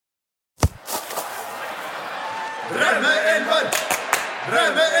Drømmeelver!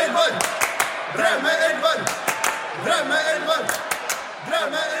 Drømmeelver! Drømmeelver! Drømmeelver!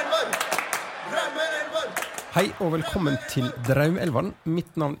 Drømmeelver! Drømmeelver! Hei og velkommen til Draumelveren.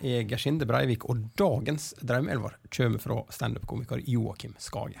 Mitt navn er Gershinde Breivik, og dagens Draumelver kommer fra stand-up-komiker Joakim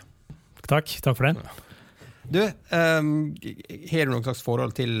Skage. Takk for det. Du, har du noen slags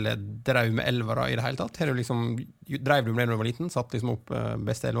forhold til Draumelvere i det hele tatt? Drev du med det når du var liten? Satt liksom opp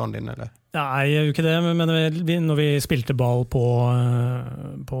beste elveren din, eller? Nei, jeg gjør ikke det, men når vi spilte ball på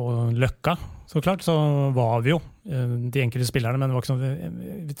Løkka, så klart, så var vi jo de enkelte spillerne, men det var ikke sånn,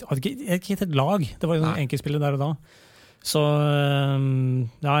 vi hadde ikke et lag, det var jo sånn enkeltspillere der og da. Så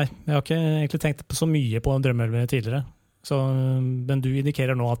nei, jeg har ikke egentlig tenkt på så mye på Drømmeelver tidligere. Så, men du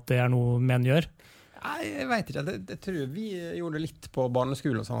indikerer nå at det er noe menn gjør? Nei, jeg vet ikke. Jeg tror vi gjorde det litt på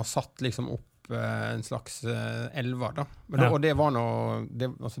barneskolen, så han har satt liksom opp en slags elver da. Men og det var det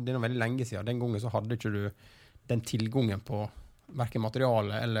er noe veldig lenge siden. Den gangen så hadde ikke du den tilgangen på hverken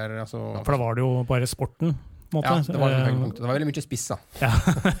materiale eller altså, for da var det jo bare sporten. Måte. Ja, det var en høydepunkt. Det var veldig mye spisser. Ja.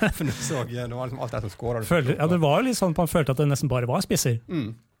 For du så, det var liksom alt det som skåret. Ja, det var litt sånn at man følte at det nesten bare var spisser.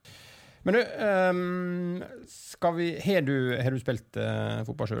 Men du, har du spilt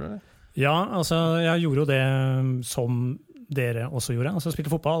fotball selv, eller? Ja, altså jeg gjorde jo det som dere også gjorde. Altså jeg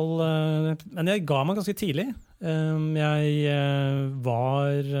spilte fotball, men jeg ga meg ganske tidlig. Jeg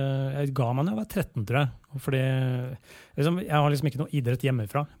ga meg da jeg var 13, tror jeg. Fordi liksom, jeg har liksom ikke noe idrett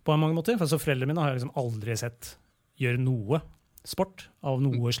hjemmefra på mange måter. For så foreldrene mine har jeg liksom aldri sett gjøre noe sport av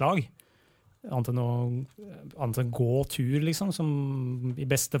noe slag. Annet enn gå tur, liksom, som i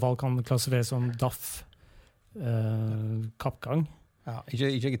beste fall kan klassifiseres som daff, kappgang. Ja,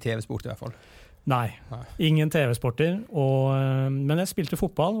 ikke TV-sport i hvert fall. Nei, ingen TV-sporter. Men jeg spilte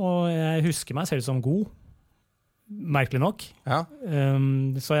fotball, og jeg husker meg selv som god. Merkelig nok. Ja.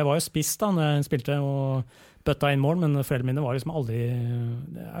 Så jeg var jo spiss da når jeg spilte og bøtta inn mål, men foreldrene mine var liksom aldri...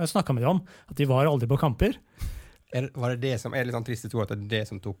 Jeg har snakket med dem om at de var aldri på kamper. Var det som er litt sånn trist å tro at det er det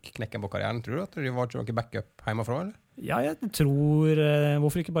som tok knekken på karrieren? Tror du at det var ikke noe backup hjemmefra, eller? Ja, jeg tror...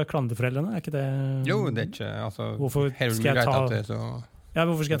 Hvorfor ikke bare klandre foreldrene? Er ikke det... Jo, det er ikke... Altså, hvorfor skal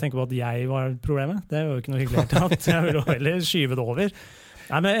jeg tenke på at jeg var problemet? Det er jo ikke noe hyggelig at jeg vil jo heller skyve det over.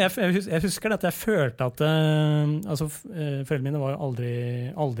 Nei, men jeg husker at jeg følte at foreldrene mine var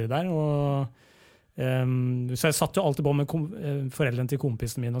aldri der, så jeg satt jo alltid på med foreldrene til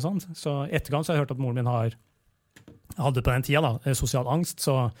kompisen min og sånt. Så ettergang så har jeg hørt at moren min hadde på den tida da, sosial angst,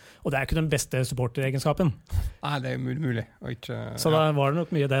 og det er ikke den beste supporteregenskapen. Nei, det er mulig. Så da var det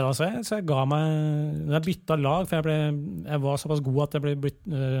nok mye det da, så jeg ga meg, når jeg byttet lag, for jeg var såpass god at jeg ble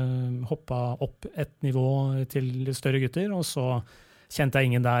hoppet opp et nivå til større gutter, og så kjente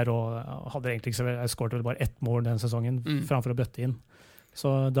jeg ingen der, og hadde egentlig ikke så jeg skåret vel bare 1 mål den sesongen, framfor å bøtte inn. Så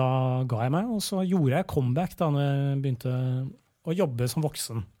da ga jeg meg, og så gjorde jeg comeback da når jeg begynte å jobbe som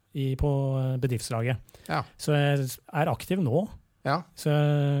voksen på bedriftslaget. Ja. Så jeg er aktiv nå. Ja. Så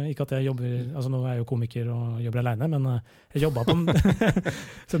ikke at jeg jobber, altså nå er jeg jo komiker og jobber alene, men jeg jobbet på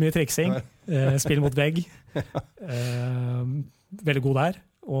så mye triksing, spill mot vegg, veldig god der.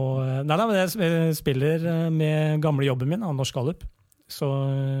 Men jeg spiller med gamle jobben min av Norsk Gallup, så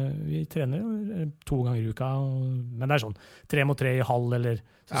vi trener 2 ganger i uka, men det er sånn 3 mot 3 i halv, eller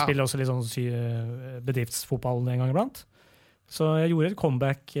så spiller jeg også litt sånn bedriftsfotball en gang iblant. Så jeg gjorde et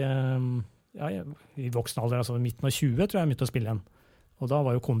comeback i voksen alder, altså midten av 20 tror jeg begynte å spille igjen. Og da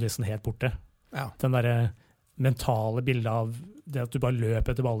var jo kondisen helt borte. Ja. Den der mentale bildet av det at du bare løp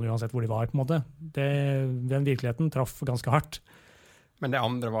etter ballen uansett hvor de var, på en måte. Den virkeligheten traff ganske hardt. Men det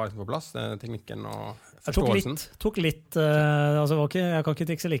andre var på plass, teknikken og forståelsen? Jeg tok litt jeg kan ikke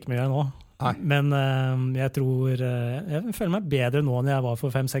trikse like mye nå. Nei. Men jeg føler meg bedre nå enn jeg var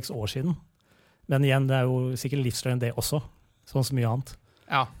for 5-6 år siden. Men igjen, det er jo sikkert livsløgn det også. Sånn som mye annet.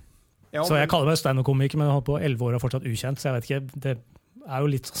 Ja. Så jeg kaller meg stand-up-komiker, men jeg har holdt på 11 år og fortsatt ukjent, så jeg vet ikke, det er jo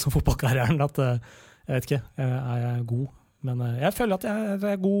litt sånn som fotballkarrieren, at jeg vet ikke, er jeg god? Men jeg føler at jeg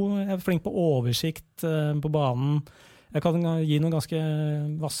er god, jeg er flink på oversikt på banen, jeg kan gi noen ganske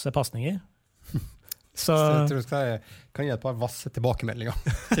vasse passninger. Så jeg tror jeg kan gi et par vasse tilbakemeldinger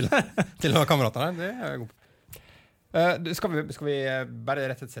til noen kamerater der, det er jeg god på. Skal vi bare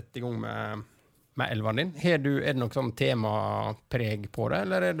rett og slett sette i gang med elveren din? Er det noe sånn temapreg på det,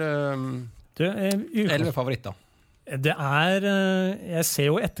 eller er det 11 favoritter? Det jeg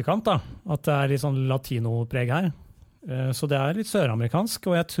ser jo etterkant da, at det er litt sånn latinopreg her. Så det er litt søramerikansk,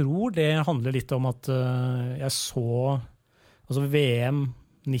 og jeg tror det handler litt om at jeg så altså VM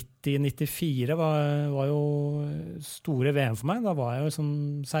 90-94 var jo store VM for meg. Da var jeg jo sånn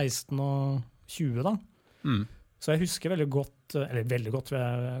 16 og 20 da. Så jeg husker veldig godt, eller veldig godt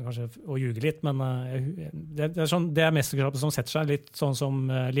kanskje å ljuge litt, men det mesterskapet som setter seg litt sånn som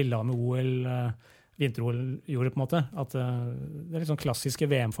Lillehammer-OL, vinter-OL gjorde på en måte. At det litt sånn klassiske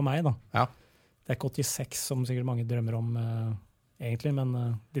VM for meg da. Ja. Det ikke 86 som sikkert mange drømmer om egentlig, men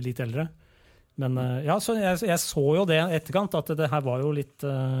de litt eldre. Men så jeg så jo det etterkant, at det her var jo litt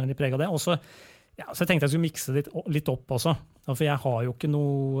preget av det. Og så jeg tenkte jeg skulle mikse det litt opp også. For jeg har jo ikke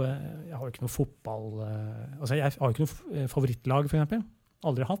noe fotball... Altså jeg har jo ikke noe favorittlag, for eksempel.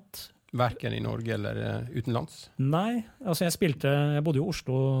 Aldri hatt. Hverken i Norge eller utenlands? Nei, altså jeg bodde i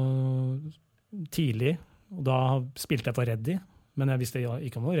Oslo tidlig, og da spilte jeg for Reddy, men jeg visste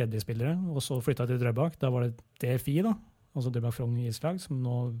ikke om noen Reddy-spillere, og så flyttet jeg til Drøbak. Da var det DFI da, altså Drøbak Frogn Islag, som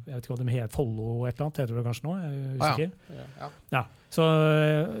nå, jeg vet ikke hva de heter, Follo og et eller annet, heter det kanskje nå, jeg er usikker. Ja.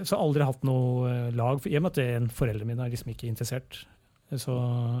 Så aldri hatt noe lag, i og med at foreldrene mine er liksom ikke interessert. Jeg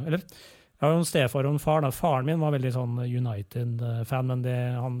har jo en stefar og en far. Da. Faren min var veldig sånn United-fan, men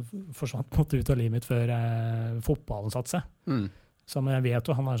han forsvant på en måte ut av livet mitt før fotballen satte seg. Mm. Så jeg vet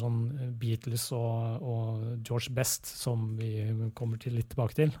jo, han er sånn Beatles og George Best, som vi kommer litt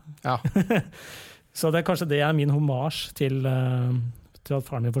tilbake til. Ja. Så det kanskje det min hommage til at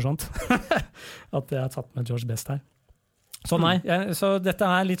faren min forsvant. At jeg har tatt med George Best her. Så nei, så dette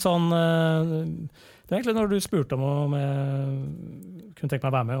litt sånn det egentlig når du spurte om jeg kunne tenke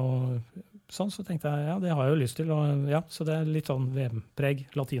meg å være med og sånn, så tenkte jeg, det har jeg jo lyst til og, så det litt sånn VM-preg,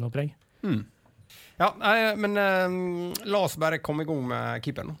 latinopreg. Ja, men la oss bare komme i gang med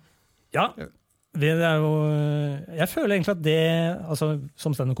keeperen. Ja, det jo jeg føler egentlig at det altså,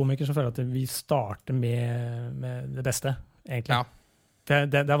 som stand-up-komiker så føler jeg at vi starter med det beste, egentlig.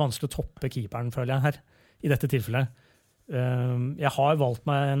 Det vanskelig å toppe keeperen, føler jeg her, i dette tilfellet. Jeg har valgt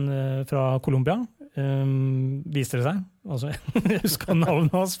meg en fra Colombia, viste det seg. Altså, jeg husker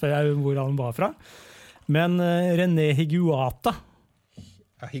navnet hans før hvor han var fra. Men René Higuita.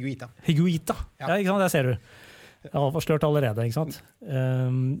 Higuita. Ja, ikke sant? Der ser du. Jeg har forstørt allerede, ikke sant?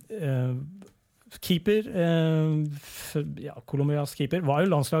 Keeper, Colombias keeper, var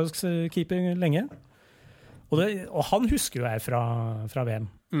jo landslagskeeper lenge. Og han husker jo jeg fra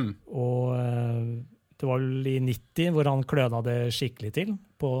VM. Og det var i 90 hvor han kløna det skikkelig til,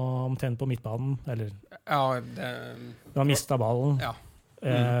 omtrent på midtbanen, eller han mistet ballen. Ja.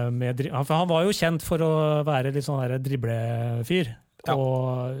 For han var jo kjent for å være litt sånn der driblefyr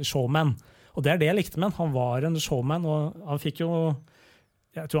og showman. Og det det jeg likte med han. Han var en showman, og han fikk jo,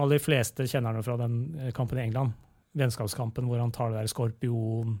 jeg tror alle de fleste kjenner han fra den kampen i England, vennskapskampen hvor han tar det der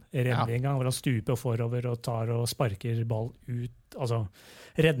skorpion-redning, hvor han stuper forover og tar og sparker ball ut, altså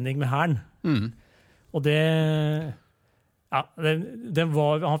redning med hælen. Og det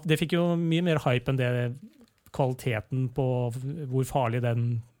fikk jo mye mer hype enn det kvaliteten på hvor farlig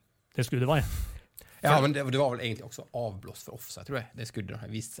det skuddet var. Ja, men det var vel egentlig også avblåst for offside, tror jeg. Det skuddet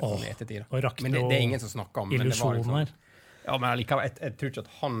viste seg i ettertid. Men det ingen som snakket om. Illusionen her. Ja, men likevel, jeg tror ikke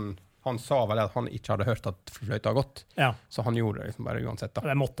at han sa vel at han ikke hadde hørt at fløyta har gått. Ja. Så han gjorde det liksom bare uansett da.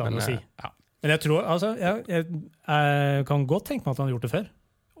 Det måtte han jo si. Ja. Men jeg tror, altså, jeg kan godt tenke meg at han har gjort det før.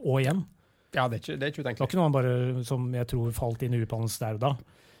 Og igjen. Ja, det er ikke utenkelig. Det var ikke noe bare som jeg tror falt inn i huet på hans der og da.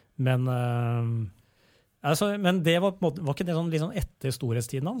 Men, men det var ikke det sånn, litt sånn etter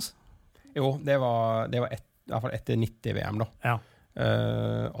storhetstiden hans? Jo, det var i hvert fall etter 90 VM da. Ja.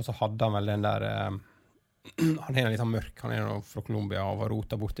 Og så hadde han vel den der han er litt sånn mørk, han er fra Colombia og var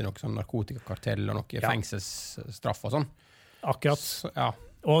rotet bort i noe sånn narkotikakartell og noe fengselsstraff og sånn. Akkurat.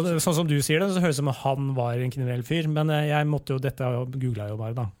 Og sånn som du sier det, så høres det som at han var en kriminell fyr, men jeg måtte jo, dette googlet jeg jo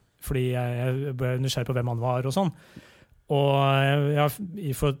bare da, fordi jeg ble nysgjerrig på hvem han var og sånn. Og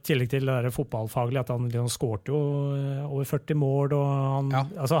for tillegg til det der fotballfaglige, at han liksom skårte jo over 40 mål, og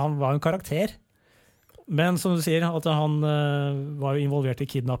altså, han var en karakter. Men som du sier, at han var jo involvert i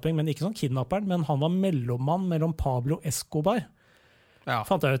kidnapping, men ikke sånn kidnapperen, men han var mellommann mellom Pablo Escobar.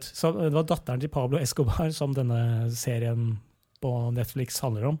 Fant jeg ut. Så det var datteren til Pablo Escobar som denne serien på Netflix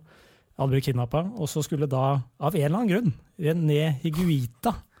handler om. Han ble kidnappet, og så skulle da, av en eller annen grunn, René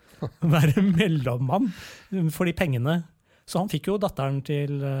Higuita være mellommann for de pengene. Så han fikk jo datteren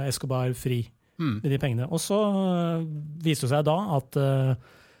til Escobar fri med de pengene. Og så viste det seg da at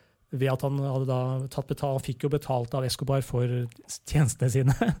ved at han hadde da fikk jo betalt av Escobar for tjenestene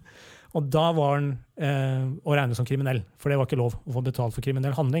sine. Og da var han å regne som kriminell, for det var ikke lov å få betalt for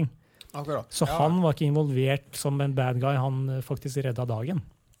kriminell handling. Akkurat. Så han var ikke involvert som en bad guy, han faktisk redda dagen.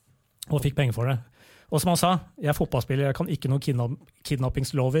 Og fikk penger for det. Og som han sa, jeg er fotballspiller, jeg kan ikke noen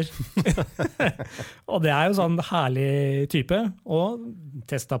kidnappingslover. Og det er jo sånn herlig type. Og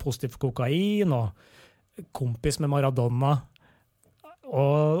testet positivt for kokain, og kompis med Maradona.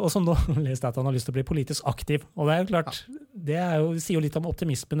 Og som nå leste jeg at han har lyst til å bli politisk aktiv. Og det er jo klart, det sier jo litt om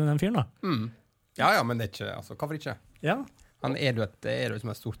optimismen i den fyren, da. Ja, men det er ikke, altså, hvorfor ikke? Ja. Han er du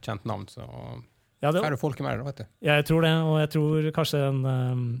som et stort kjent navn, så ja, er du folket med det, vet du. Ja, jeg tror det, og jeg tror kanskje den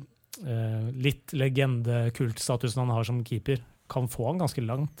litt legendekultstatusen han har som keeper, kan få han ganske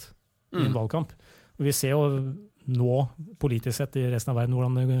langt i en valgkamp. Og vi ser jo nå, politisk sett, i resten av verden,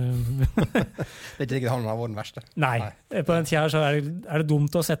 hvordan det er ikke sikkert han har vært den verste. Nei. På den tida så er det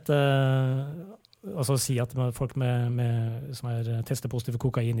dumt å sette altså si at folk som er testet positive for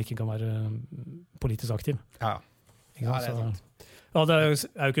kokain ikke kan være politisk aktiv. Ja, det er sant. Ja, det er jo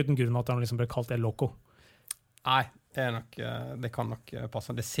ikke uten grunn at han liksom ble kalt El Loco. Nei, det kan nok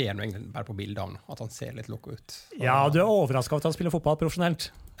passe. Det ser du egentlig bare på bildet av at han ser litt loco ut. Ja, du er overrasket av at han spiller fotball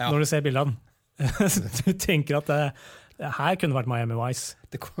profesjonelt når du ser bildene. Du tenker at det her kunne vært Miami Vice.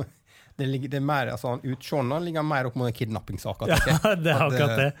 Det er mer, altså utsjående ligger mer opp mot en kidnappingssak. Ja, det er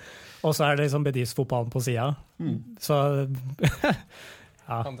akkurat det. Og så er det liksom bedriftsfotballen på siden. Så,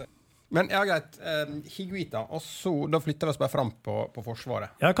 ja. Men ja, greit. Higuita, og så da flytter vi oss bare fram på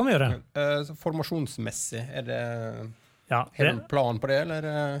forsvaret. Ja, det kan vi gjøre. Så formasjonsmessig, er det har du en plan på det, eller?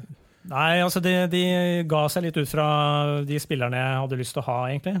 Nei, altså de ga seg litt ut fra de spillerne jeg hadde lyst til å ha,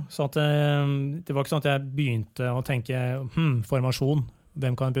 egentlig. Så at, det var ikke sånn at jeg begynte å tenke, formasjon,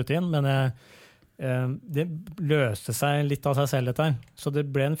 hvem kan jeg putte inn? Men det løste seg litt av seg selv, dette her. Så det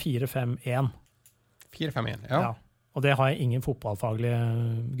ble en 4-5-1. 4-5-1, ja. Og det har jeg ingen fotballfaglige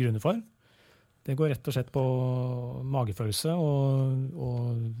grunner for. Det går rett og slett på magefølelse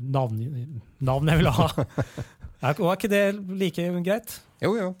og navn jeg vil ha. Og er ikke det like greit?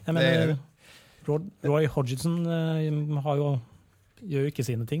 Jo. Jeg mener, Roy Hodgson gjør jo ikke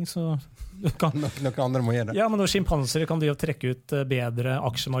sine ting, så noen andre må gjøre det. Ja, men når skimpanser kan de jo trekke ut bedre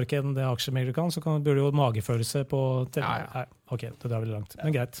aksjemarked enn det aksjemeglere kan, så burde jo magefølelse på... Ja. Ok, det drar veldig langt,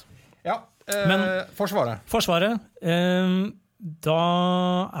 men greit. Ja, men Forsvaret, da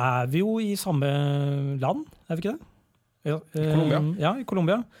er vi jo i samme land, er vi ikke det? Ja, Colombia. Ja, i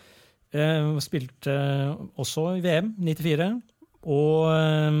Colombia. Spilte også i VM 94, og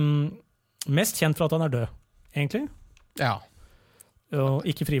mest kjent for at han er død, egentlig. Ja. Og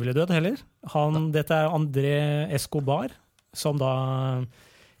ikke frivillig død heller. Dette er André Escobar, som da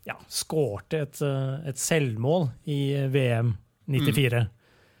skårte et selvmål i VM 94.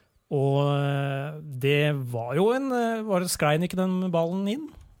 Og det var jo skrein ikke den ballen inn?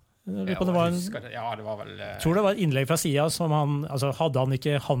 Det var tror det var et innlegg fra siden som hadde han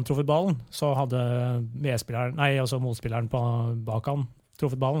ikke truffet ballen, så hadde motspilleren bak han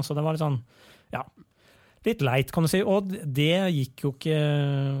truffet ballen, så det var litt sånn, litt leit, kan du si. Og det gikk jo ikke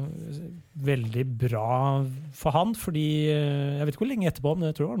veldig bra for han, fordi jeg vet ikke hvor lenge etterpå, men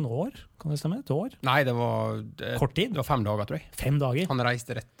jeg tror det var noen år. Kan det stemme? Et år? Nei, det var kort tid. Det var 5 dager, tror jeg. 5 dager? Han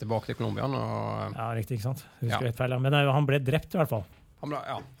reiste rett tilbake til Colombia. Ja, riktig, ikke sant? Husker helt feil, men han ble drept i hvert fall. Han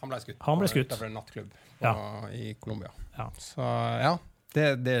ble skutt. Han ble skutt. Utenfor en nattklubb i Colombia. Ja. Så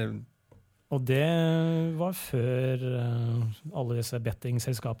det Og det var før alle disse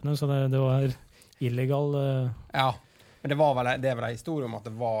bettingselskapene, så det var illegal... Ja, men det var vel en historie om at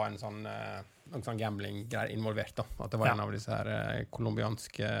det var en sånn gambling-greier involvert da. At det var en av disse her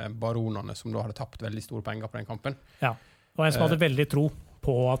kolombianske baronene som da hadde tapt veldig store penger på den kampen. Ja, og en som hadde veldig tro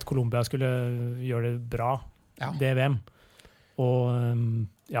på at Colombia skulle gjøre det bra, det VM. Og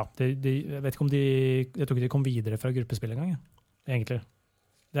jeg vet ikke om jeg tror ikke de kom videre fra gruppespillet en gang, egentlig.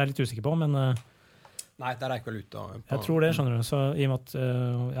 Det er jeg litt usikker på, men... Nei, det reik vel ut da. Jeg tror det, skjønner du. Så i og med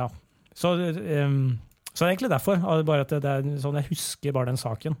at, Så egentlig derfor, bare at det er sånn jeg husker bare den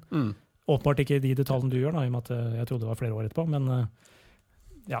saken. Åpenbart ikke de detaljene du gjør, da, i og med at jeg trodde det var flere år etterpå, men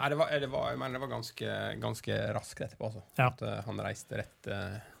Nei, det var ganske raskt etterpå, altså. At han reiste rett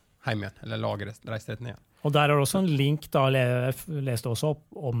hjem igjen, eller laget reiste rett ned igjen. Og der er det også en link, da, jeg leste også opp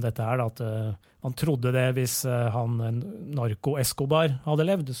om dette her, da, at man trodde det hvis han Narco Escobar hadde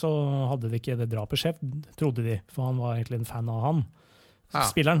levd, så hadde det ikke det drapet skjedd, trodde de, for han var egentlig en fan av han.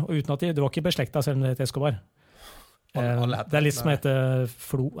 Spilleren, og uten at det var ikke beslekta selv om det heter Escobar. Det er litt som heter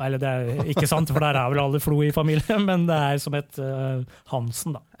Flo, eller det er ikke sant, for der er vel alle Flo i familien, men det er som et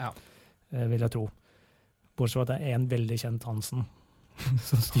Hansen, da, vil jeg tro. Bortsett fra at det er en veldig kjent Hansen,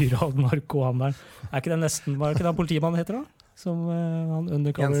 som styrer all narkohandelen. Er ikke det nesten, var ikke det politimannen heter da? Som han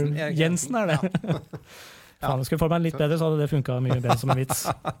undercover... Jensen er det. Faen, jeg skulle få meg litt bedre, så hadde det funket mye bedre som en vits.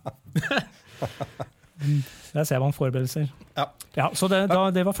 Der ser man forberedelser. Ja. Så det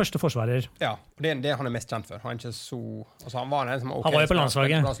var første forsvarer. Ja, og det han mest kjent for. Han er ikke så... Altså, han var en som han var jo på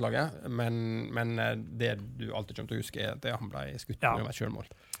landslaget. Men det du alltid kommer til å huske er at han ble skutt med et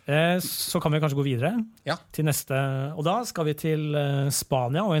selvmål. Så kan vi kanskje gå videre til neste. Og da skal vi til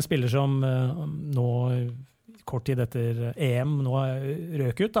Spania, og en spiller som nå kort tid etter EM nå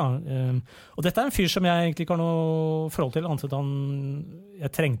røk ut. Da. Og dette er en fyr som jeg egentlig ikke har noe forhold til, annet enn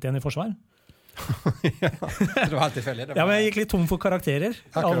jeg trengte en i forsvar. Det var helt tilfeldig. Men jeg gikk litt tom for karakterer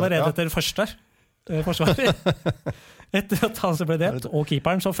allerede etter første forsvarer. Etter at han så ble drept, og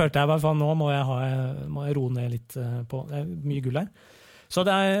keeperen, så følte jeg bare, nå må jeg roe ned litt på. Det er mye gull her. Så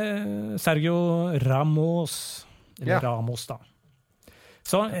det er Sergio Ramos, eller Ramos da.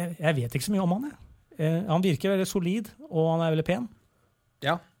 Så jeg vet ikke så mye om han. Han virker veldig solid, og han er veldig pen.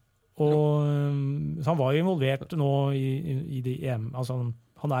 Ja. Og så han var jo involvert nå i de EM. Altså,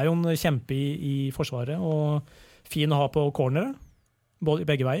 han er jo en kjempe i forsvaret, og fin å ha på cornere, både i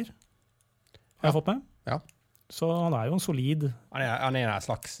begge veier. Har jeg fått med? Ja. Så han er jo en solid... Han er en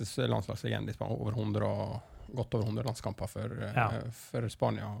slags landslagslegende, godt over 100 landskamper for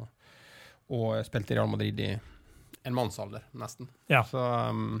Spania, og spilte i Real Madrid i en mannsalder, nesten. Ja. Så...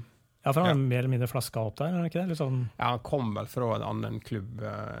 for han er mer eller mindre flaska opp der, er det ikke det? Sånn... Ja, han kom vel fra en annen klubb,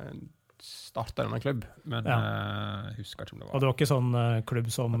 startet en annen klubb, men jeg husker ikke om det var. Og det var ikke sånn klubb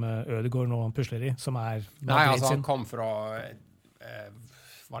som Ødegaard nå pusler i, som er... Nei, altså han kom fra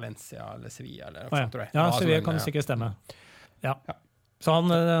Valencia eller Sevilla, eller noe sånt, tror jeg. Ja, Sevilla kan sikkert stemme. Ja. Så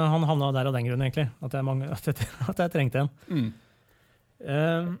han havna der av den grunnen, egentlig, at jeg trengte en.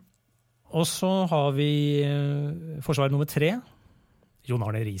 Og så har vi forsvaret nummer 3, Jon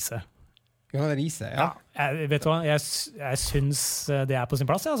Arne Riise. Jon Arne Riise, ja. Vet du hva, jeg syns det er på sin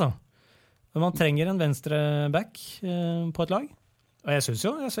plass, altså. Men man trenger en venstre back på et lag. Og jeg syns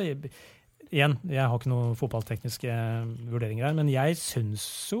jo, igjen, jeg har ikke noen fotballtekniske vurderinger her, men jeg syns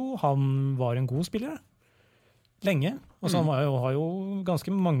jo han var en god spiller. Lenge. Og så han har jo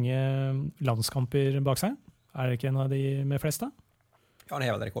ganske mange landskamper bak seg. Er det ikke en av de med flest da? Ja, han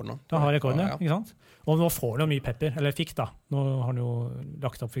hever rekorden nå. Han har rekorden, ikke sant? Og nå får han jo mye pepper, eller fikk da. Nå har han jo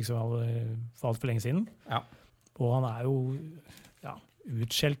lagt opp for alt for lenge siden. Ja. Og han er jo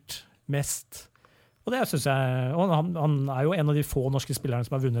utskjelt mest. Og det synes jeg, og han er jo en av de få norske spillerne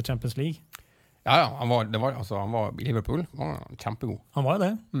som har vunnet Champions League. Ja, han var i Liverpool, han var kjempegod. Han var jo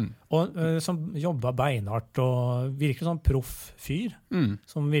det. Og som jobbet beinhardt og virkelig sånn proff fyr,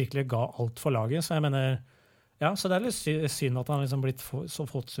 som virkelig ga alt for laget. Så jeg mener, så det er litt synd at han liksom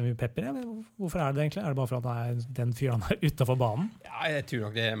fått så mye pepper. Hvorfor er det egentlig? Er det bare for at han er den fyr han er utenfor banen? Ja, jeg tror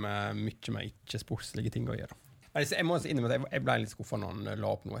nok det er mye med ikke-sportslige ting å gjøre. Jeg må også innrømme at jeg ble litt skuffet når han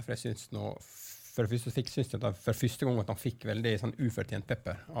la opp noe, for jeg synes nå for første gang at han fikk veldig sånn ufortjent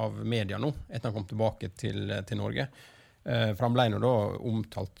pepper av media nå, etter han kom tilbake til Norge. For han ble nå da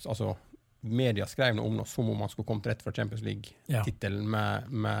omtalt, altså media skrev noe om noe som om han skulle kommet rett fra Champions League-titelen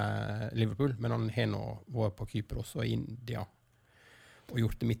med Liverpool, men han har nå vært på Kypros og India og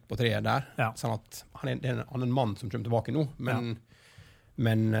gjort det midt på treet der. Sånn at han er en mann som kommer tilbake nå,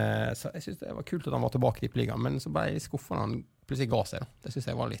 men så jeg synes det var kult at han var tilbake i ligaen, men så ble jeg skuffet når han plutselig ga seg. Det synes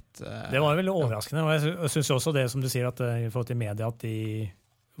jeg var litt... Det var veldig overraskende, og jeg synes også det som du sier, at i forhold til media, at de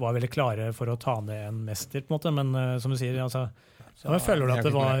var veldig klare for å ta ned en mester, på en måte, men som du sier, altså, jeg føler du at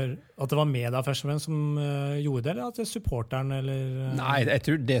det var media først og fremst som gjorde det, eller at det er supporteren, eller... Nei, jeg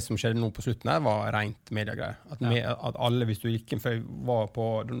tror det som skjedde nå på slutten her var rent mediegreier. At alle, hvis du gikk inn, for var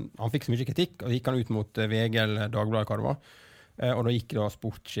på... Han fikk så mye kritikk, og gikk han ut mot VG eller Dagbladet, hva det var. Og da gikk da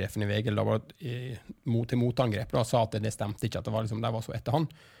sportssjefen i VG til motangrep og sa at det stemte ikke, at det var, liksom, det var så etter han.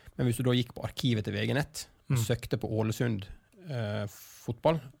 Men hvis du da gikk på arkivet til VG-nett og søkte på Ålesund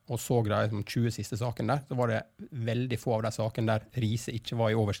fotball og så de 20 siste saken der, så var det veldig få av de sakene der Riise ikke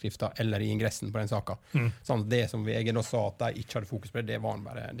var i overskriften eller i ingressen på den saken. Sånn, det som VG da sa at de ikke hadde fokus på det var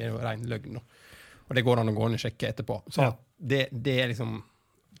bare det var ren løgn. Og det går an å gå inn og sjekke etterpå. Så det er liksom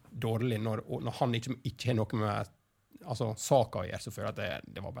dårlig når han ikke har noe med saker å gjøre, så føler jeg at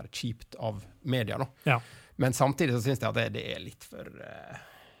det var bare kjipt av media da. Ja. Men samtidig så synes jeg at det er litt for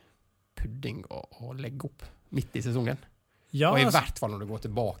pudding å legge opp midt i sesongen. Ja, og i hvert fall når du går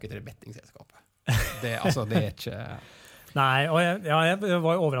tilbake til det bettingselskapet. Det er ikke... Nei, og jeg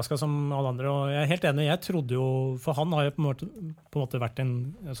var jo overrasket som alle andre, og jeg er helt enig, jeg trodde jo, for han har jo på en måte vært en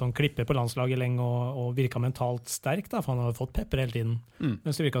sånn klipper på landslaget lenge og virket mentalt sterk da, for han har fått pepper hele tiden.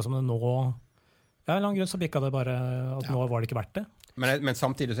 Mens det virket som det nå... Ja, en lang grunn så bikket det bare at nå var det ikke verdt det. Men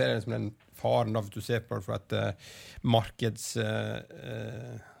samtidig så er det liksom den faren da, hvis du ser på det for at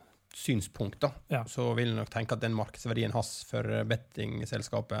synspunkt da, Ja. så vil jeg nok tenke at den markedsverdien hans for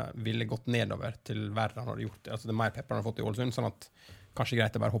bettingselskapet ville gått nedover til verre han hadde gjort det. Altså det er mer pepper han har fått i Ålesund, sånn at kanskje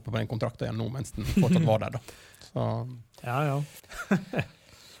greit å bare hoppe på den kontrakten igjen nå, mens den fortsatt var der da. Så... Ja.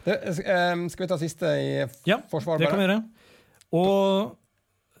 Skal vi ta siste i forsvar? Det kan vi gjøre. Og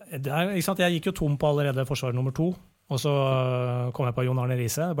ikke sant, jeg gikk jo tom på allerede forsvar nummer 2, og så kom jeg på Jon Arne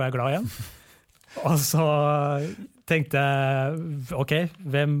Riise, da ble jeg glad igjen. Og så tenkte jeg, ok,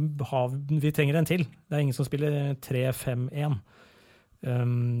 vi trenger en til. Det er ingen som spiller 3-5-1.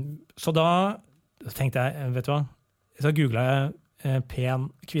 Så da tenkte jeg, vet du hva, så googlet jeg pen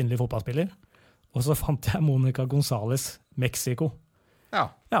kvinnelig fotballspiller, og så fant jeg Monica González, Mexico. Ja.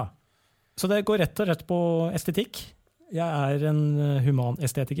 Så det går rett og rett på estetikk. Jeg er en human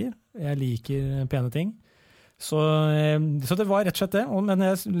estetiker. Jeg liker pene ting. Så det var rett og slett det. Men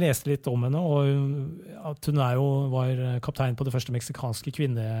jeg leste litt om henne, og at hun var kaptein på det første meksikanske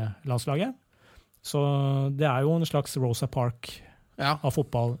kvinnelandslaget. Så det er jo en slags Rosa Park av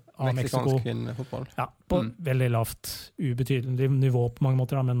fotball av Mexico. Meksikansk kvinnefotball. Ja, på veldig lavt, ubetydelig nivå på mange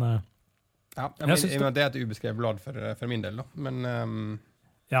måter, men det er et ubeskrevet blad for min del da, men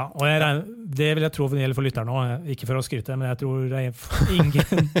ja, og det vil jeg tro gjelder for lytterne nå, ikke for å skryte, men jeg tror det er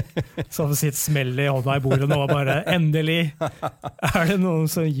ingen som sitter smell i hånda i bordet nå, bare endelig er det noen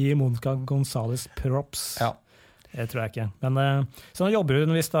som gir Monica González props. Ja. Det tror jeg ikke. Men så han jobber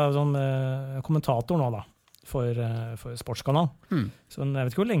hun visst som kommentator nå da, for Sportskanal. Så jeg vet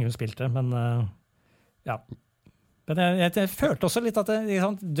ikke hvor lenge hun spilte, men ja. Men jeg følte også litt at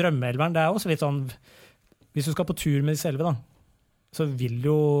drømmeelveren, det er også litt sånn, hvis du skal på tur med de selve da, så vil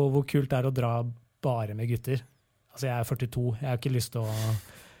jo hvor kult det er å dra bare med gutter. Altså jeg er 42, jeg har ikke lyst til å...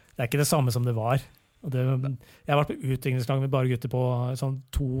 Det er ikke det samme som det var. Jeg har vært på utviklingslag med bare gutter på sånn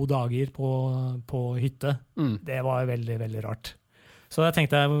 2 dager på hytte. Det var veldig, veldig rart. Så jeg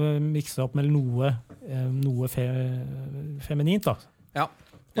tenkte jeg mikset opp med noe feminint da. Ja.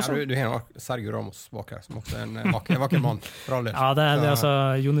 Ja, du har nok Sergio Ramos bak her, som også er en vakker mann, for all del. Ja, det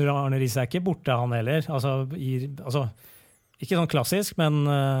altså, Jon Arne Riise er ikke borte, han heller. Altså, ikke sånn klassisk, men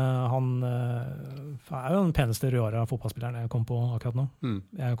han er jo den peneste rødhårede fotballspilleren jeg kom på akkurat nå.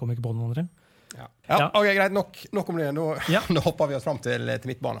 Jeg kom ikke på noen andre. Ja. Ok, greit, nok om det. Nå hopper vi oss frem til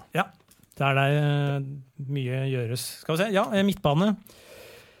midtbane. Ja, der mye gjøres. Skal vi se, midtbane.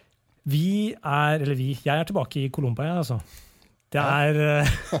 Jeg er tilbake i Colombia, altså. Det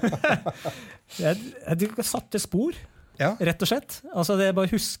jeg satte spor, rett og slett. Altså, jeg bare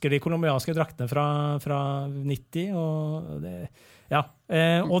husker de kolombianske draktene fra 90,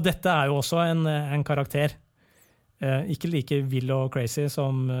 og dette er jo også en karakter. Ikke like vill og crazy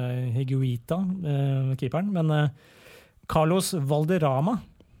som Higuita, keeperen, men Carlos Valderrama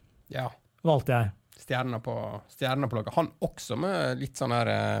valgte jeg. Stjerna på laget. Han også med litt sånn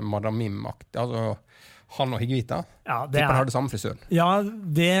her Madame Mim-akt, altså han og Higuita. Tipper hadde samme frisøren. Ja,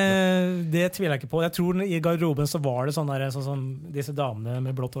 det tviler jeg ikke på. Jeg tror i garderoben så var det sånn som disse damene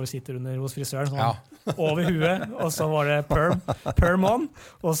med blått hår sitter under hos frisøren, over huet, og så var det perm on,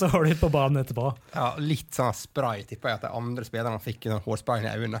 og så var det på banen etterpå. Ja, litt sånn spray, tipper jeg at de andre spillerne fikk hårsprayen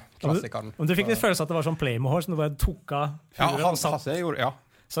i øynene. Klassikeren. Men du fikk litt følelse at det var sånn Playmo-hår, som du bare tok av huet og satt.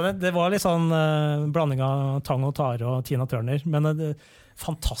 Så det var litt sånn blanding av Tang og Tare og Tina Turner, men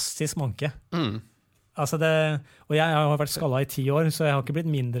fantastisk manke. Altså og jeg har vært skallet i 10 år, så jeg har ikke blitt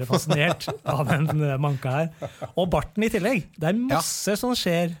mindre fascinert av den manka her. Og barten i tillegg. Det er masse som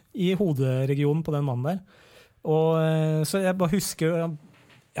skjer i hoderegionen på den mannen der. Så jeg bare husker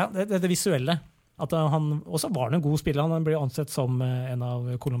det visuelle. At og så var han en god spiller. Han ble ansett som en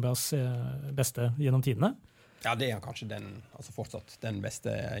av Colombias beste gjennom tidene. Ja, det er kanskje fortsatt den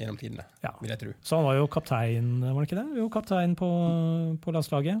beste gjennom tidene, vil jeg tro. Så han var jo kaptein, var det ikke det? Jo, kaptein på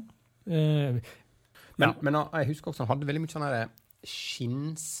landslaget. Men jeg husker også han hadde veldig mye sånne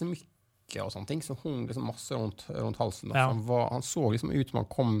skinnsmykke og sånne ting, som hung liksom masse rundt halsen. Han så liksom ut som han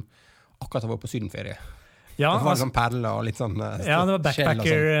kom akkurat da han var på sydenferie. Ja, det var sånn perler og litt sånn det var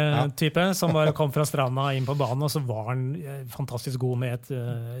backpacker-type som bare kom fra stranda inn på banen, og så var han fantastisk god med et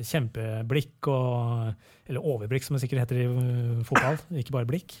kjempeblikk, eller overblikk som det sikkert heter i fotball, ikke bare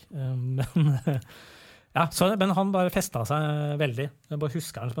blikk. Men han bare festet seg veldig. Jeg bare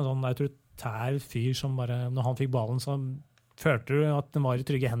husker han som en sånn autoritær fyr som bare, når han fikk ballen, så følte du at den var i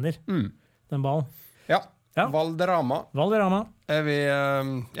trygge hender, den ballen. Ja. Valderrama. Skal vi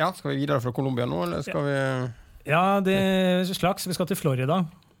videre fra Colombia nå, eller skal vi... Ja, det er slags. Vi skal til Florida.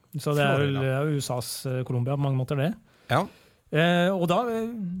 Så det er vel USAs Colombia på mange måter det. Ja. Og da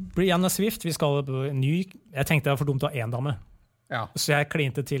Brianna Swift, vi skal på en ny... Jeg tenkte det var for dumt å ha en dame. Så jeg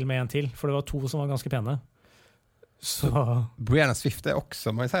klinte til med en til, for det var 2 som var ganske pene. Så Brianna Swift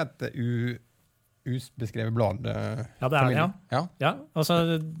også, må jeg si, et ubeskrevet blad. Ja, det er det, ja. Ja,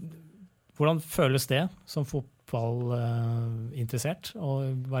 altså, hvordan føles det som fotballinteressert å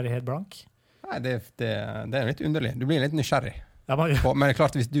være helt blank? Nei, det er litt underlig. Du blir litt nysgjerrig. Ja, Men det er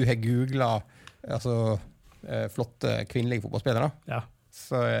klart, hvis du har googlet flotte kvinnelige fotballspillere,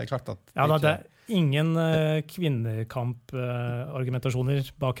 så er det klart at... Ja, det er ingen kvinnekamp-argumentasjoner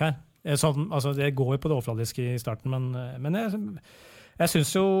bak her. Altså, det går jo på det overfladiske i starten, men jeg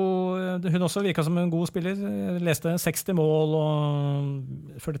synes jo hun også virket som en god spiller. Jeg leste 60 mål og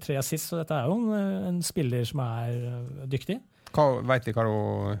 43 assist, så dette er jo en spiller som er dyktig. Vet vi hva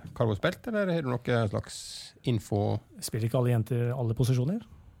hun har spilt, eller har du noe slags info? Spiller ikke alle jenter alle posisjoner?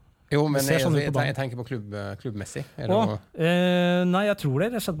 Jo, men jeg tenker på klubbmessig. Nei, jeg tror det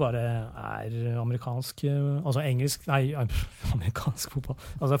rett og slett bare er amerikansk, altså engelsk, nei, amerikansk fotball,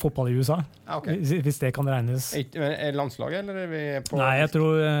 altså fotball i USA, okay. Hvis det kan regnes. Er landslaget, eller er vi på... Nei, jeg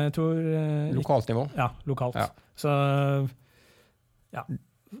tror lokalt nivå? Ja, lokalt. Ja. Så, ja,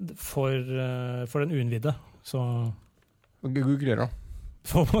 for den uinnvidde, så... Google da.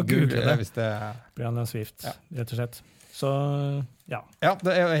 For å google det. Hvis det Brianna Swift, rett og slett. Så, ja. Ja,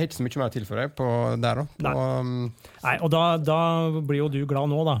 det er ikke så mye mer til for deg på der da. Nei, og da blir jo du glad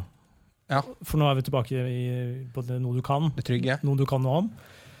nå da. Ja. For nå er vi tilbake på det noe du kan. Det trygge. Noe du kan noe om.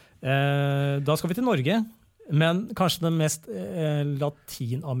 Da skal vi til Norge, men kanskje den mest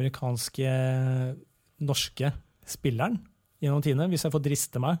latinamerikanske norske spilleren gjennom tidene, hvis jeg får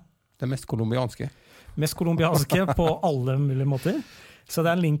driste meg. Den mest kolumbianske. Mest kolumbianske på alle mulige måter. Så det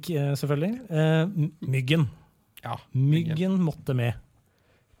er en link, selvfølgelig. Myggen. Ja, Myggen måtte med.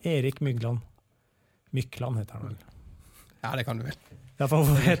 Erik Mykland. Mykland heter han vel. Ja, det kan du vel. Ja, for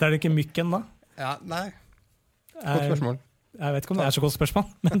heter det ikke Mykken da? Ja, nei. Godt spørsmål. Jeg vet ikke om det er så godt spørsmål,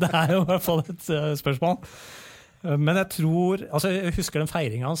 men det er jo i hvert fall et spørsmål. Men jeg tror, altså jeg husker den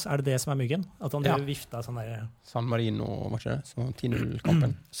feiringen hans, er det det som er Myggen? At han vifta sånn der... San Marino, var ikke det? Så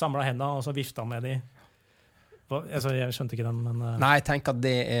 10-0-kampen. Samlet hendene, og så vifta med de. Altså, jeg skjønte ikke den, men... Nei, jeg tenker at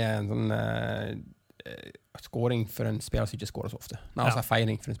det er en sånn... scoring for en spiller som ikke scorer så ofte. Nei, altså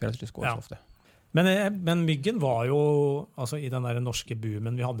feiring for en spiller som ikke scorer så ofte. Men Myggen var jo altså, i den der norske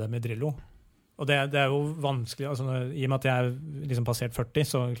boomen vi hadde med Drillo. Og det er jo vanskelig, altså, i og med at jeg er liksom passert 40,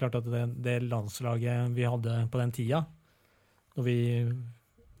 så er det klart at det landslaget vi hadde på den tida, når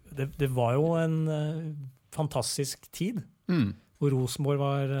det var jo en fantastisk tid, hvor Rosenborg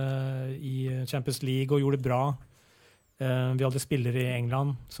var i Champions League og gjorde det bra. Vi hadde spillere i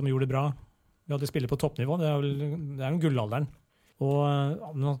England som gjorde det bra. Vi hadde spillere på toppnivå, det er jo gullalderen. Og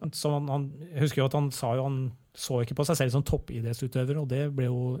jeg husker jo at han sa jo, han så ikke på seg selv som toppidrettsutøver, og det ble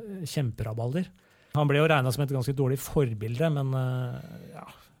jo kjemperabalder. Han ble jo regnet som et ganske dårlig forbilde, men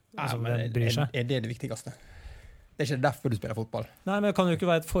det bryr seg. Er det det viktigste? Det er ikke derfor du spiller fotball? Nei, men det kan jo ikke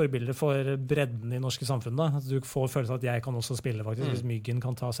være et forbilde for bredden i norske samfunn da. At du får følelsen at jeg kan også spille faktisk, hvis Myggen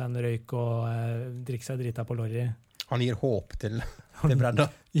kan ta seg en røyk og drikke seg drita på lorry. Han gir håp til bredden.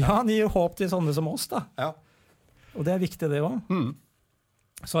 Ja, han gir håp til sånne som oss da. Ja. Og det er viktig det også.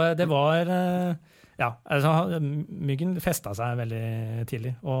 Så det var... Myggen festet seg veldig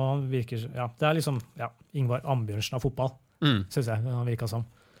tidlig, og han virker, det er liksom, Ingvar Ambjørnsen av fotball, synes jeg han virket som.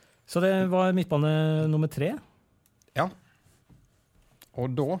 Så det var midtbane nummer 3. Ja.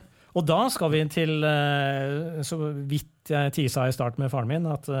 Og da skal vi til, så vidt jeg tisa i starten med faren min,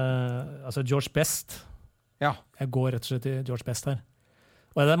 at altså George Best, jeg går rett og slett til George Best her.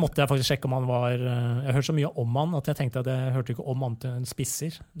 Og der måtte jeg faktisk sjekke om han var... Jeg hørte så mye om han at jeg tenkte at jeg hørte ikke om han til en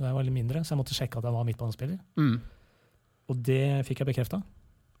spisser da jeg var litt mindre, så jeg måtte sjekke at han var midtbanespiller. Og det fikk jeg bekreftet.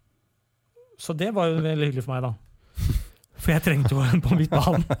 Så det var jo veldig hyggelig for meg da. For jeg trengte jo en på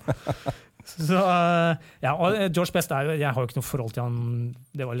midtbanen. Så, og George Best er jo... Jeg har jo ikke noe forhold til han...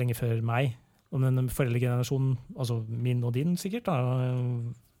 Det var lenge før meg. Og den foreldregenerasjonen, altså min og din sikkert, da,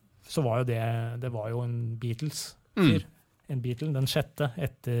 så var jo det var jo en Beatles-fyr. En Beatle, den 6.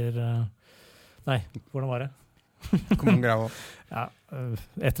 etter... Nei, hvordan var det? Hvor mange grev?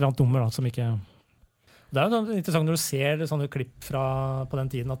 Et eller annet nummer da, som ikke... Det er jo interessant når du ser sånne klipp fra på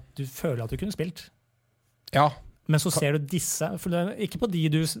den tiden, at du føler at du kunne spilt. Ja. Men så ser du disse, for det er ikke på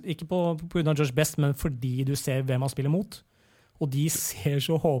grunn av George Best, men fordi du ser hvem han spiller mot. Og de ser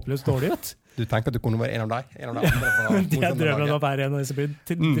så håpløst dårlig ut. Du tenker at du kunne være en av deg? En av de andre jeg drømmer om å være en av de som blir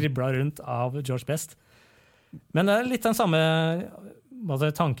driblet rundt av George Best. Men det er litt den samme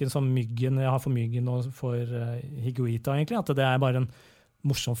tanken som Myggen, jeg har for Myggen og for Higuita egentlig, at det er bare en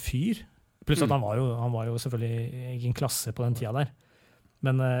morsom fyr. Pluss at han var jo selvfølgelig i en klasse på den tida der.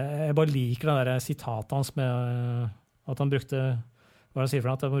 Men jeg bare liker det der sitatet hans med at han brukte hva sier for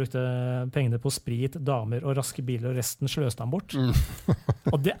noe, at han brukte pengene på sprit, damer og raske biler, og resten sløste han bort.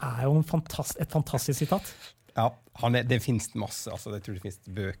 Og det jo et fantastisk sitat. Ja, det finnes masse, altså jeg tror det finnes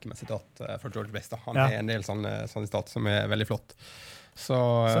bøker med sitat fra George Best. Han en del sånne sitat som veldig flott. Så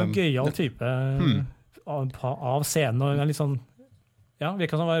gøyal type av scenen, og litt sånn, ja,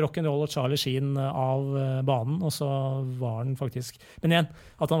 virket som han var rock'n'roll og Charlie Sheen av banen, og så var han faktisk, men igjen,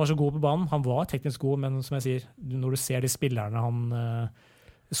 at han var så god på banen, han var teknisk god, men som jeg sier, når du ser de spillerne, han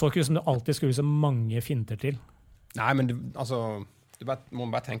så ikke ut som det alltid skulle så mange finter til. Nei, men du må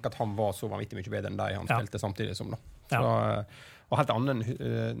bare tenke at han var så vanvittig mye bedre enn de han spilte samtidig som da. Så, og helt annen,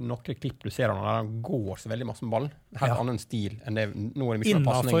 noen klipp du ser han, han går så veldig masse med ballen, helt annen stil enn det, nå det mye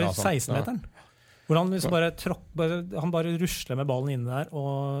passninger. Innenfor 16-meteren. Hvor han liksom han bare rusler med ballen inne der,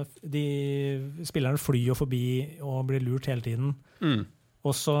 og de spillerne flyr jo forbi og blir lurt hele tiden.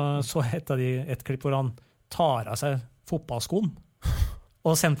 Og så et klipp hvor han tar av seg fotballskoen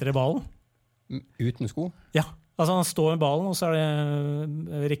og sentrer ballen. Uten sko? Ja, altså han står med ballen, og så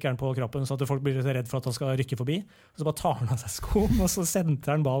det rikker han på kroppen, så at folk blir redd for at han skal rykke forbi. Og så bare tar han av seg skoen, og så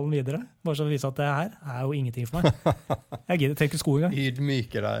sentrer han ballen videre. Bare så å vise at det her jo ingenting for meg. Jeg trenger ikke sko engang.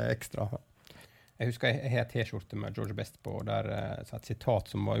 Ydmyker deg ekstra. Jeg husker jeg har T-skjorte med George Best på, der et sitat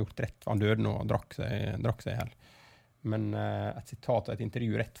som var gjort rett. Han døde nå og drakk seg i hel. Men et sitat og et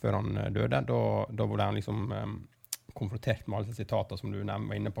intervju rett før han døde, da ble han liksom konfrontert med alle disse sitatene som du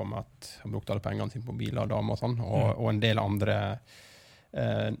var inne på, med at han brukte alle pengene sine på biler og damer og sånn, og en del andre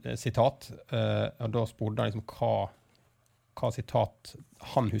sitat. Og da spurte han liksom hva sitat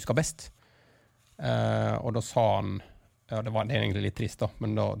han husker best. Og da sa han, ja, det er egentlig litt trist da,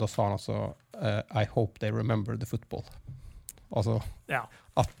 men da sa han altså I hope they remember the football. Altså,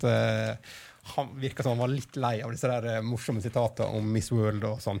 at han virket som han var litt lei av disse der morsomme sitatene om Miss World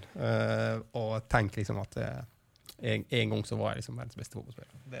og sånn, og tenk liksom at en gang så var jeg liksom verdens beste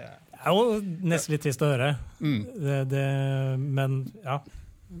fotballspiller. Det jo nesten litt trist å høre. Men ja.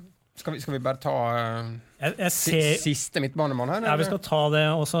 Skal vi bare ta siste midtbanemann her? Ja, vi skal ta det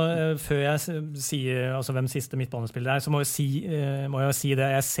også. Før jeg sier altså, hvem siste midtbanespiller så må jeg si det.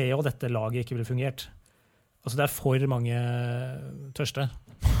 Jeg ser jo at dette laget ikke ville fungert. Altså, det for mange tørste.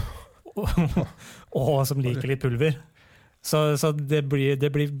 og som liker litt pulver. Så det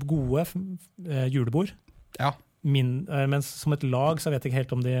blir gode julebord. Ja. Men som et lag så vet jeg ikke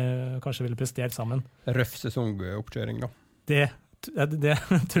helt om de kanskje ville prestert sammen. Røff sesongoppkjøring da. Det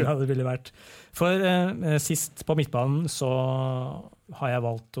tror jeg det ville vært. For sist på midtbanen så har jeg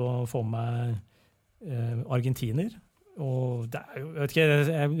valgt å få med argentiner. Og det jo, jeg vet ikke,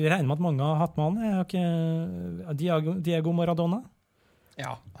 jeg regner med at mange har hatt med han. Diego Maradona.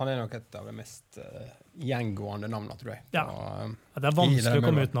 Ja, han nok et av de mest gjengående navnene, tror jeg. Ja, det vanskelig å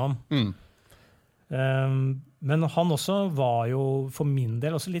komme uten ham. Men han også var jo for min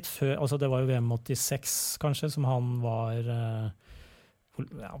del også litt før, altså det var jo VM 86 kanskje, som han var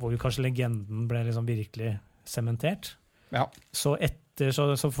hvor kanskje legenden ble liksom virkelig sementert. Ja. Så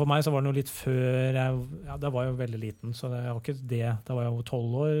for meg så var det noe litt før det var jo veldig liten, så det var ikke det, da var jeg jo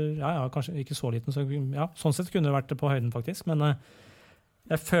 12 år, kanskje ikke så liten, så sånn sett kunne det vært på høyden faktisk, men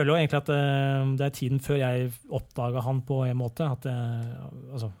jeg føler jo egentlig at det tiden før jeg oppdaget han på en måte, at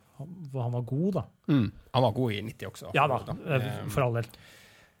altså han var god da. Han var god i 90 også. Ja da, for all del.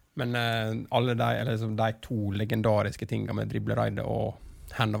 Men alle de to legendariske tingene med driblereide og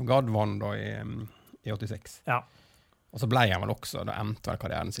Hand of God var han da i 86. Ja. Og så ble han vel også, da endte vel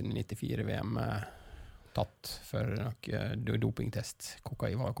karrieren sin i 94 VM tatt for noe dopingtest.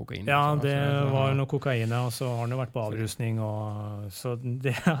 Var kokain. Ja, det var noe kokain, og så har han jo vært på avrusning, så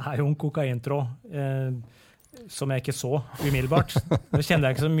det jo en kokaintråd. Som jeg ikke så umiddelbart. Nå kjenner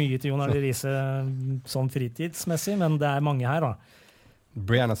jeg ikke så mye til Jon Arne Riise sånn fritidsmessig, men det mange her da.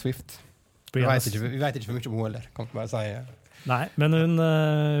 Brianna Swift. Vi vet ikke for mye om henne heller, kan ikke bare si. Nei, men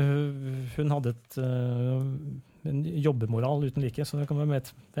hun hadde en jobbemoral uten like, så det kan være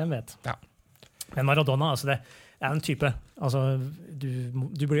hvem vet. Ja. Men Maradona, altså det en type, altså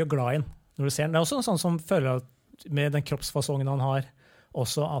du blir jo glad i den når du ser den. Det også sånn som føler at med den kroppsfasongen han har,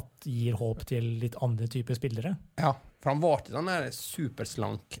 også at gir håp til litt andre typer spillere. Ja, for han var ikke sånn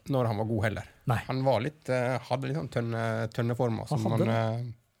superslank når han var god heller. Nei. Han var hadde litt sånn tønneformer. Han hadde det.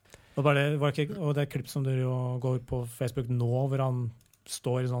 Og det klipp som du går på Facebook nå, hvor han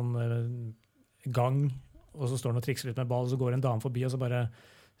står i sånn gang, og så står han og trikser litt med ball, og så går en dame forbi, og så bare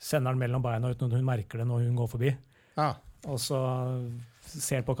sender han mellom beina uten at hun merker det når hun går forbi. Ja. Og så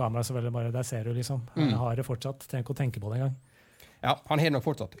ser på kamera så veldig bare, der ser du liksom, jeg har det fortsatt, trenger ikke å tenke på det en gang. Ja, han har nok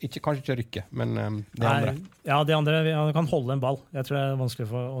fortsatt. Kanskje ikke rykke, men det andre. Ja, det andre, han kan holde en ball. Jeg tror det er vanskelig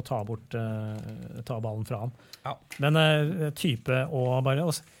for å ta ballen fra han. Ja. Men type og bare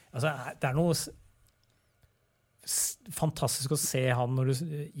altså, det er noe fantastisk å se han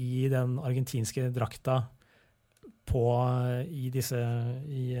i den argentinske drakta i disse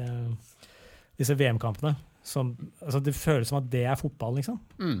VM-kampene. Altså, det føles som at det er fotball, liksom.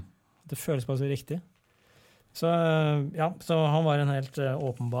 Det føles bare så riktig. Så han var en helt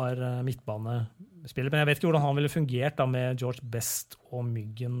åpenbar midtbanespiller. Men jeg vet ikke hvordan han ville fungert da, med George Best og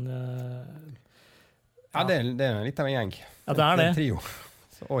Myggen. Ja, det er litt av en gjeng. Ja, det er det. En trio.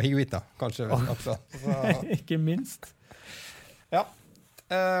 Og Higuita, kanskje også. Ikke minst. Ja.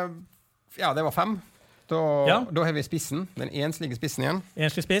 Det var 5. Da har vi spissen. Den enslige spissen igjen.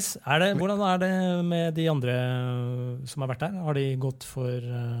 Enslig spiss. Hvordan er det med de andre som har vært der? Har de gått for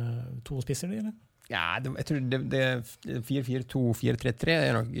 2 spisser, eller? Ja, jeg tror det 4-4-2-4-3-3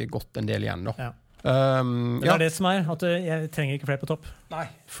 er nok gått en del igjen, da. Ja. Det er det som er, at jeg trenger ikke flere på topp. Nei.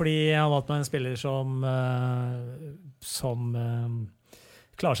 Fordi jeg har valgt meg en spiller som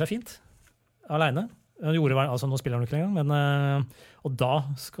klarer seg fint alene. Nå spiller han ikke lenger, men og da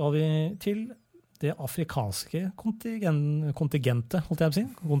skal vi til det afrikanske kontingentet, holdt jeg på å si.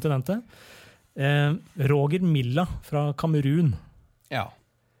 Kontinentet. Roger Milla fra Kamerun. Ja.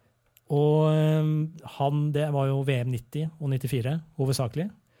 Og det var jo VM 90 og 94, hovedsakelig.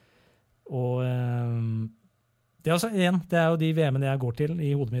 Og det er jo de VM-ene jeg går til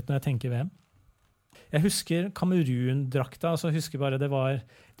i hodet mitt når jeg tenker VM. Jeg husker Kamerun-drakta, husker bare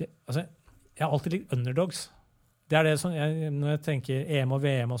jeg har alltid likt underdogs. Det er det som, når jeg tenker EM og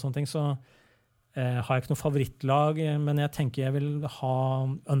VM og sånne ting, så har jeg ikke noe favorittlag, men jeg tenker jeg vil ha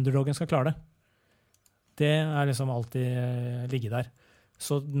underdogen skal klare det. Det er liksom alltid ligge der.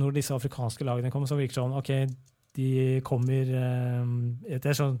 Så når disse afrikanske lagene kommer, så virker det sånn, ok, de kommer, det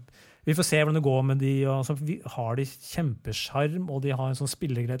er sånn, vi får se hvordan det går med de, og så har de kjempeskjerm, og de har en sånn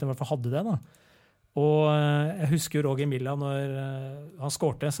spillergreit, i hvert fall hadde det da. Og jeg husker jo Roger Milla, når han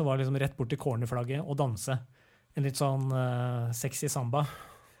skårte, så var det liksom rett bort til cornerflagget og danse. En litt sånn sexy samba.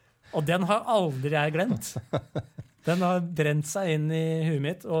 Og den har aldri jeg glemt. Den har brent seg inn i huet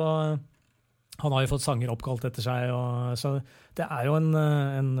mitt, og han har jo fått sanger oppkalt etter seg, så det er jo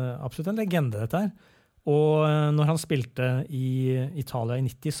absolutt en legende dette her. Og når han spilte i Italia i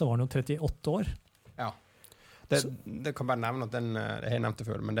 90, så var han jo 38 år. Ja. Det kan bare nevne at jeg har nevnt det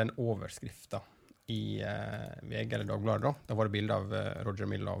før, men den overskriften i VG eller Dagbladet, da var det bilde av Roger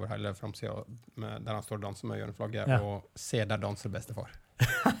Milla over hele framsiden, der han står og danser med hjørneflagget, og «Se der danser bestefar».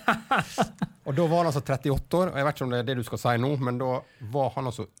 Og da var han altså 38 år, og jeg vet ikke om det er det du skal si nå, men da var han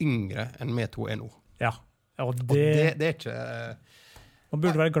altså yngre enn vi to er nå. Ja, og det er ikke... Man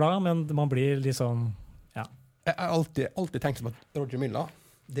burde være glad, men man blir liksom... Ja. Jeg har alltid tenkt på at Roger Milla,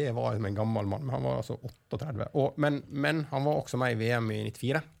 det var en gammel mann, men han var altså 38. Men han var også med i VM i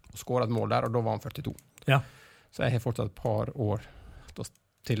 94, og skåret et mål der, og da var han 42. Ja. Så jeg har fortsatt et par år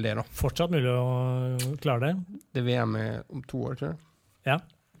til det da. Fortsatt mulig å klare det? Det VM er om 2 år, tror jeg. Ja.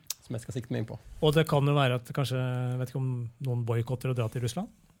 Som jeg skal sikte meg inn på. Og det kan jo være at kanskje, jeg vet ikke om noen boykotter å dra til Russland,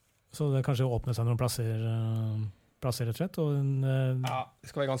 så det kanskje åpner seg noen plasser rett og slett.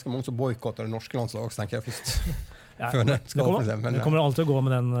 Det skal være ganske mange som boykotter det norske landslaget, tenker jeg først. Ja, det kommer alltid å gå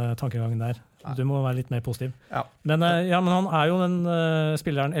med den tankegangen der. Ja. Du må være litt mer positiv. Ja. Men han er jo den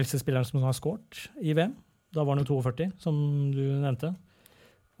eldste spilleren som har skåret i VM. Da var han jo 42, som du nevnte.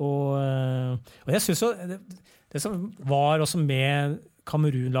 Og jeg synes jo, det som var også med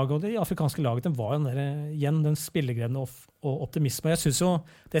Kamerun-laget og de afrikanske laget, det var jo igjen den spillegleden og optimisme. Jeg synes jo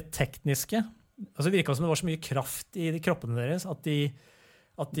det tekniske, det virket som det var så mye kraft i de kroppene deres, at de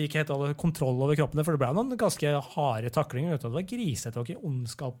ikke helt hadde kontroll over kroppene, for det ble noen ganske harde taklinger. Det var grisete, det var ikke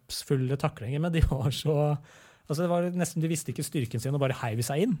ondskapsfulle taklinger, men de var så... det var nesten, de visste ikke styrken sin og bare heiv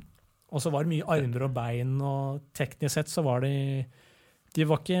seg inn. Og så var det mye armer og bein, og teknisk sett så var de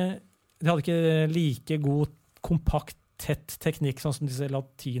hadde ikke like god, kompakt, tett teknikk, sånn som disse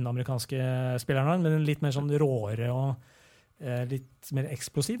latinamerikanske spillerne, men litt mer sånn råere og litt mer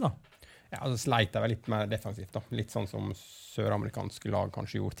eksplosiv, da. Ja, sleit det vel litt mer defensivt, da. Litt sånn som søramerikanske lag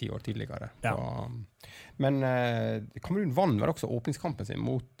kanskje gjorde 10 år tidligere. Ja. Men Kamerun vann vel også åpningskampen sin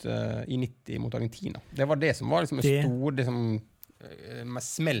i 90 mot Argentina. Det var det som var liksom med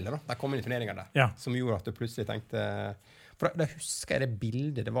smeller, da. Der kom inn i turneringen der, ja. Som gjorde at du plutselig tenkte... For da husker jeg det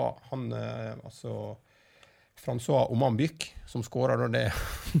bildet, det var han, François Omanbyk, som skåret det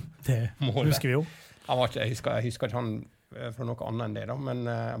målet. Husker vi jo. Jeg husker ikke han fra noe annet enn det, da, men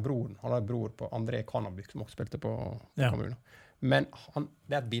han har en bror på André Kanabyk, som også spilte på Kamerun. Men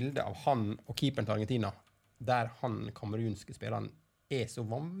det er et bilde av han og keeperen til Argentina der han kamerunske spilleren så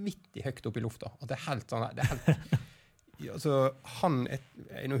vanvittig høyt opp i lufta. At det helt sånn, det helt... altså,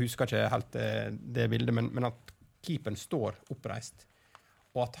 nå husker jeg ikke helt det bildet, men at keeperen står oppreist,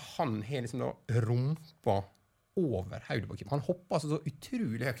 og at han har liksom da rumpa over hodet på keeperen. Han hopper altså så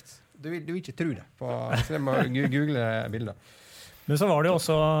utrolig høyt. Du vil ikke tro det. Så jeg må google bildet. Men så var det jo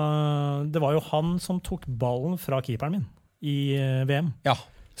også, det var jo han som tok ballen fra keeperen min i VM. Ja.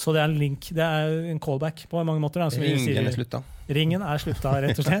 Så det en link, det en callback på mange måter. Da, Ringen slutta. Ringen slutta,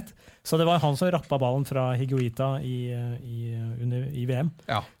 rett og slett. Så det var han som rappet ballen fra Higuita i VM.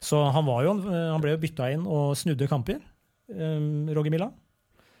 Ja. Så han ble jo byttet inn og snudde kamper, Roger Milla.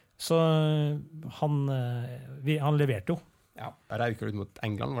 Så han leverte jo. Ja. Rauker ut mot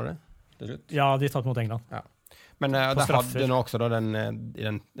England, var det? Til slutt? Ja, de tatt mot England. Ja. Men der hadde nå også da i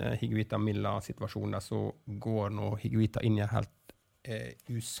den Higuita-Milla-situasjonen der, så går nå Higuita inn i en helt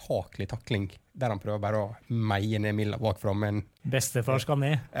usaklig takling, der han prøver bare å meie ned Milla bakfra, men... Bestefar skal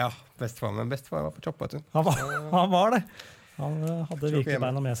ned. Ja, bestefar, men bestefar var på chopp, vet du. Han var det. Han hadde virkelig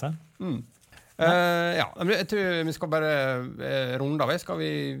beina med seg. Ja, jeg tror vi skal bare runde av.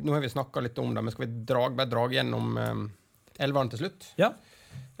 Nå har vi snakket litt om det, men skal vi bare dra gjennom elveren til slutt? Ja.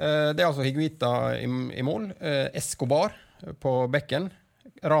 Det altså Higuita i mål, Escobar på bekken,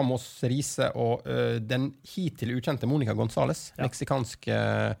 Ramos, Riise og den hittil ukjente Monica González, meksikanske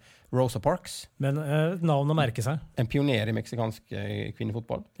Rosa Parks. Men navn å merke seg. En pioner i meksikansk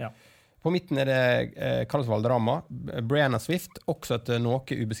kvinnefotball. Ja. På midten det Carlos Valderrama, Brianna Swift, også et noe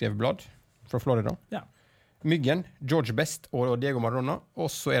ubeskrevet blad fra Florida. Ja. Myggen, George Best og Diego Maradona,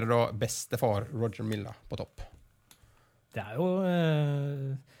 og så det da bestefar Roger Milla på topp. Det jo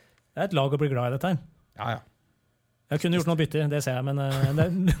det et lag å bli glad i dette her. Ja, ja. Jeg kunne gjort noe bytte, det ser jeg,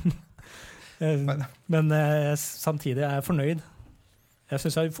 men samtidig jeg fornøyd. Jeg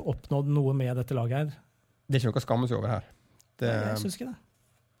synes jeg har oppnådd noe med dette laget her. Det ikke noe å skamme seg over her. Jeg synes ikke det.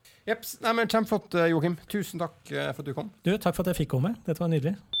 Jeps, nei, men kjempeflott, Joachim. Tusen takk for at du kom. Takk for at jeg fikk komme. Dette var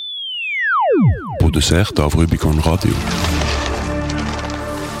nydelig. Produsert av Rubicon Radio.